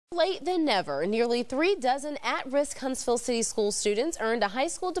Late than never, nearly 3 dozen at-risk Huntsville City Schools students earned a high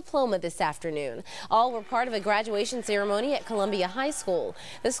school diploma this afternoon. All were part of a graduation ceremony at Columbia High School.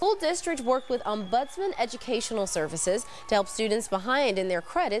 The school district worked with Ombudsman Educational Services to help students behind in their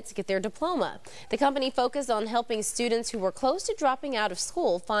credits get their diploma. The company focused on helping students who were close to dropping out of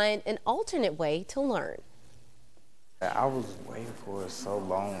school find an alternate way to learn. I was waiting for it so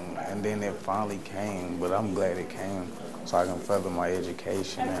long, and then it finally came, but I'm glad it came so I can further my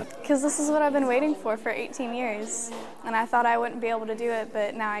education. Because this is what I've been waiting for 18 years, and I thought I wouldn't be able to do it,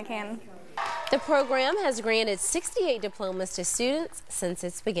 but now I can. The program has granted 68 diplomas to students since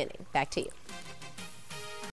its beginning. Back to you.